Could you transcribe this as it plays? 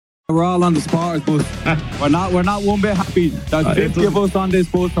We're all on the supporters bus. we're not one bit happy. There's 50 of us on this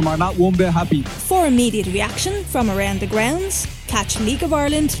bus and we're not one bit happy. For immediate reaction from around the grounds, catch League of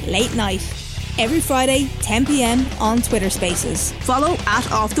Ireland Late Night. Every Friday, 10 p.m. on Twitter Spaces. Follow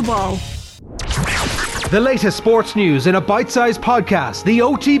 @OffTheBall. The latest sports news in a bite-sized podcast, the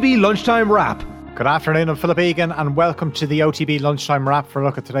OTB Lunchtime Wrap. Good afternoon, I'm Philip Egan and welcome to the OTB Lunchtime Wrap for a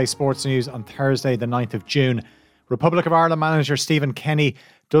look at today's sports news on Thursday the 9th of June. Republic of Ireland manager Stephen Kenny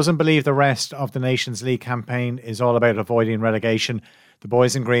doesn't believe the rest of the Nations League campaign is all about avoiding relegation. The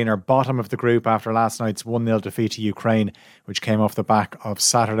boys in green are bottom of the group after last night's 1-0 defeat to Ukraine, which came off the back of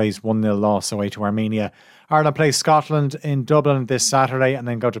Saturday's 1-0 loss away to Armenia. Ireland plays Scotland in Dublin this Saturday and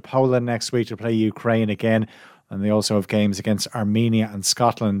then go to Poland next week to play Ukraine again. And they also have games against Armenia and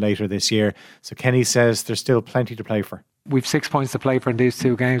Scotland later this year. So Kenny says there's still plenty to play for. We've 6 points to play for in these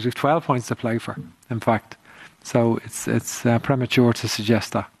two games. We've 12 points to play for, in fact. So it's premature to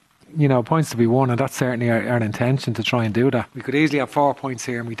suggest that. You know, points to be won, and that's certainly our intention to try and do that. We could easily have 4 points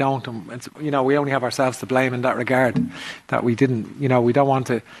here and we don't. And we only have ourselves to blame in that regard, that we didn't. We don't want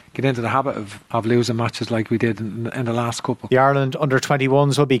to get into the habit of losing matches like we did in the last couple. The Ireland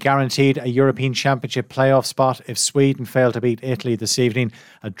under-21s will be guaranteed a European Championship playoff spot if Sweden fail to beat Italy this evening.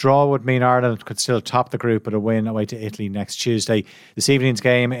 A draw would mean Ireland could still top the group with a win away to Italy next Tuesday. This evening's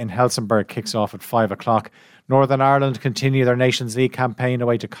game in Helsingborg kicks off at 5 o'clock. Northern Ireland continue their Nations League campaign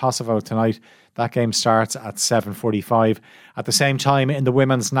away to Kosovo tonight. That game starts at 7:45. At the same time, in the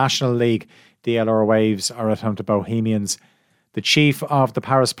Women's National League, DLR Waves are at home to Bohemians. The chief of the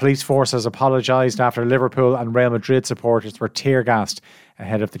Paris police force has apologised after Liverpool and Real Madrid supporters were tear-gassed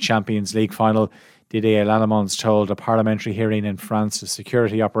ahead of the Champions League final. Didier Lallemans told a parliamentary hearing in France the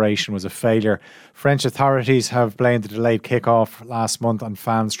security operation was a failure. French authorities have blamed the delayed kick-off last month on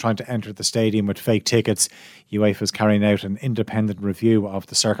fans trying to enter the stadium with fake tickets. UEFA is carrying out an independent review of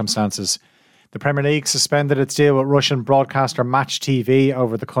the circumstances. The Premier League suspended its deal with Russian broadcaster Match TV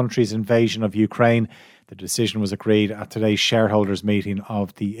over the country's invasion of Ukraine. The decision was agreed at today's shareholders meeting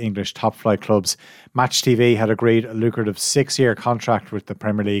of the English top-flight clubs. Match TV had agreed a lucrative 6-year contract with the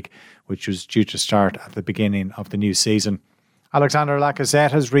Premier League, which was due to start at the beginning of the new season. Alexander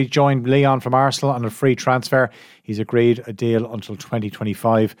Lacazette has rejoined Lyon from Arsenal on a free transfer. He's agreed a deal until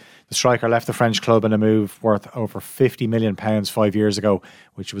 2025. The striker left the French club in a move worth over £50 million 5 years ago,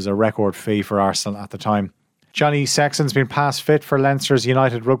 which was a record fee for Arsenal at the time. Johnny Sexton's been past fit for Leinster's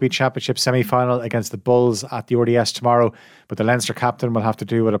United Rugby Championship semi-final against the Bulls at the RDS tomorrow, but the Leinster captain will have to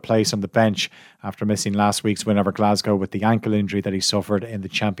do with a place on the bench after missing last week's win over Glasgow with the ankle injury that he suffered in the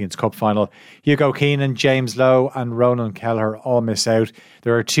Champions Cup final. Hugo Keenan, James Lowe and Ronan Kelleher all miss out.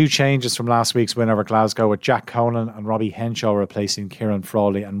 There are 2 changes from last week's win over Glasgow, with Jack Conan and Robbie Henshaw replacing Kieran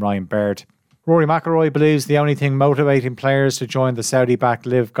Frawley and Ryan Baird. Rory McIlroy believes the only thing motivating players to join the Saudi-backed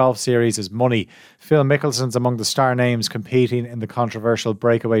Live Golf Series is money. Phil Mickelson's among the star names competing in the controversial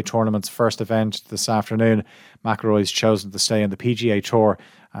breakaway tournament's first event this afternoon. McIlroy's chosen to stay on the PGA Tour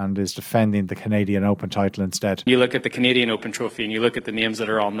and is defending the Canadian Open title instead. You look at the Canadian Open trophy and you look at the names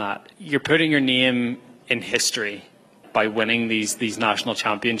that are on that. You're putting your name in history by winning these national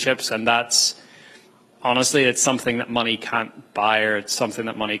championships, and that's, honestly, it's something that money can't buy, or it's something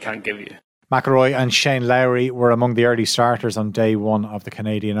that money can't give you. McIlroy and Shane Lowry were among the early starters on day one of the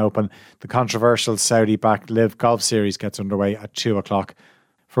Canadian Open. The controversial Saudi-backed Live Golf Series gets underway at 2 o'clock.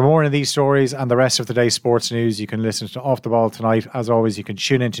 For more on these stories and the rest of today's sports news, you can listen to Off the Ball tonight. As always, you can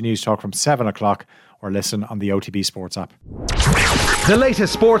tune into News Talk from 7 o'clock or listen on the OTB Sports app. The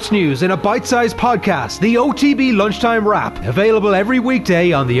latest sports news in a bite-sized podcast, the OTB Lunchtime Wrap. Available every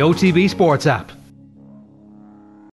weekday on the OTB Sports app.